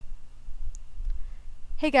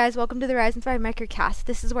Hey guys, welcome to the Rise and Thrive Microcast.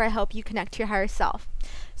 This is where I help you connect to your higher self.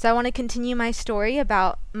 So I want to continue my story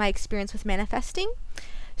about my experience with manifesting.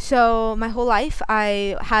 So my whole life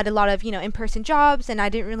I had a lot of, in-person jobs, and I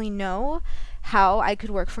didn't really know how I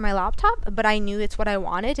could work from my laptop, but I knew it's what I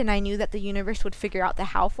wanted, and I knew that the universe would figure out the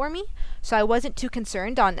how for me. So I wasn't too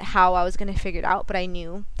concerned on how I was going to figure it out, but I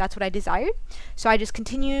knew that's what I desired. So I just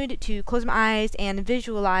continued to close my eyes and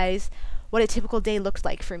visualize what a typical day looked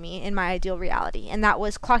like for me in my ideal reality. And that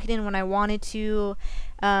was clocking in when I wanted to,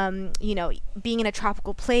 being in a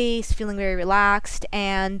tropical place, feeling very relaxed,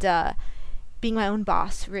 and being my own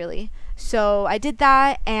boss, really. So I did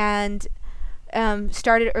that and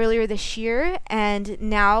started earlier this year. And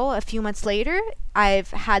now, a few months later,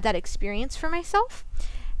 I've had that experience for myself.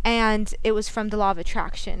 And it was from the law of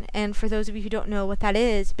attraction. And for those of you who don't know what that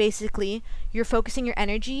is, basically, you're focusing your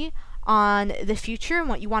energy on the future and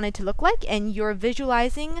what you want it to look like, and you're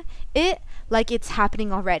visualizing it like it's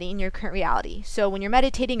happening already in your current reality. So when you're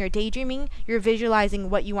meditating or daydreaming, you're visualizing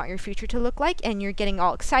what you want your future to look like, and you're getting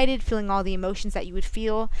all excited, feeling all the emotions that you would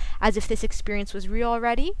feel as if this experience was real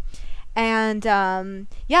already. And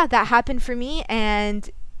that happened for me, and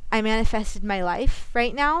I manifested my life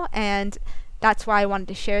right now, and that's why I wanted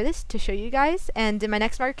to share this to show you guys. And in my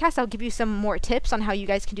next Marketcast, I'll give you some more tips on how you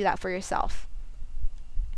guys can do that for yourself.